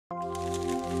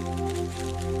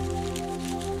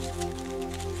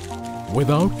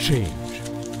Without change,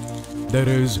 there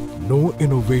is no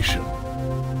innovation.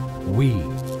 We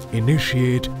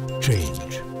initiate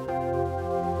change.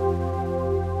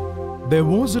 There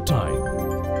was a time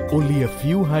only a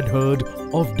few had heard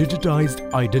of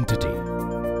digitized identity.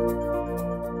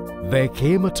 There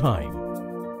came a time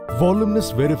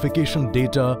voluminous verification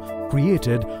data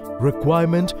created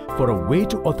requirement for a way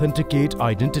to authenticate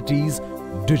identities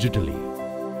digitally.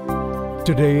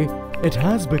 Today, it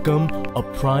has become a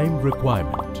prime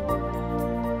requirement.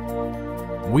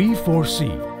 We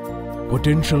foresee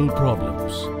potential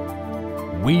problems.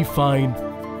 We find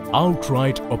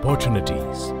outright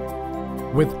opportunities.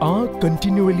 With our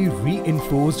continually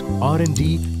reinforced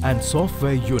R&D and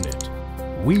software unit,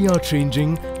 we are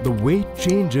changing the way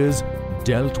change is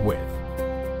dealt with.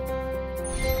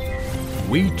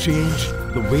 We change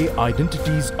the way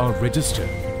identities are registered.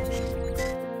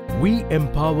 We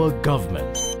empower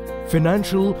government,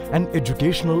 financial and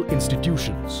educational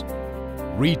institutions,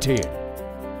 retail,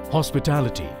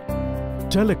 hospitality,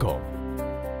 telecom,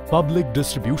 public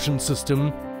distribution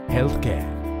system, healthcare,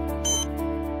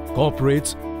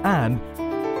 corporates and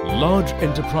large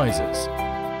enterprises.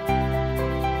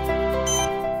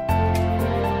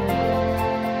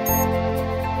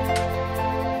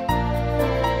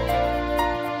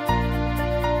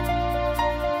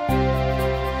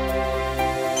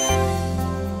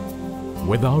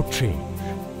 Without change,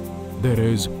 there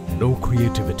is no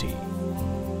creativity.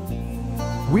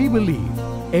 We believe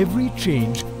every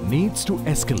change needs to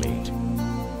escalate.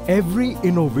 Every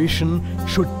innovation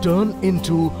should turn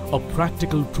into a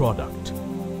practical product.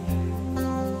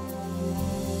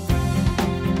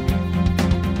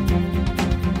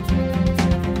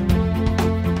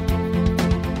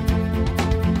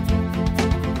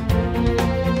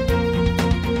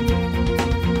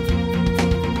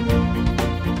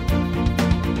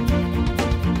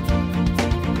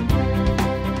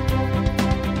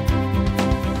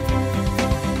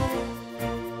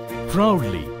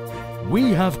 Proudly,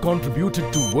 we have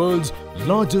contributed to world's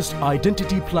largest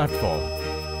identity platform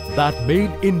that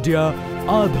made India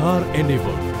Aadhaar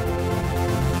enabled.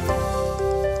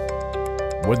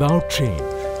 Without change,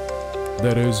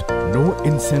 there is no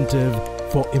incentive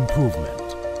for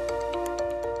improvement.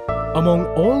 Among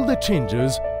all the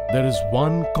changes, there is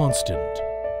one constant: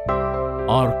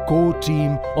 our core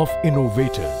team of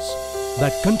innovators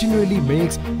that continually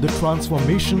makes the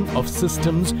transformation of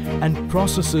systems and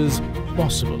processes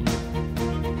possible.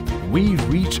 We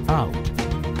reach out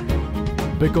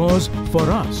because for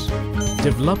us,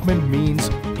 development means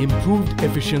improved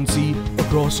efficiency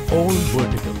across all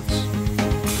verticals.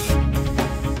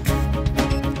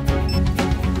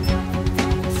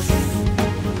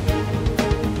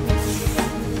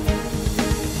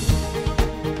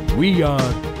 We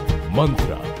are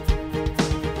Mantra.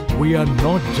 We are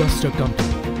not just a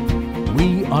company.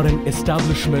 We are an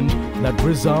establishment that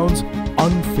resounds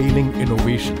unfailing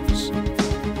innovations.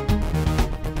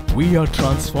 We are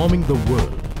transforming the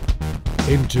world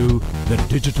into the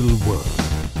digital world.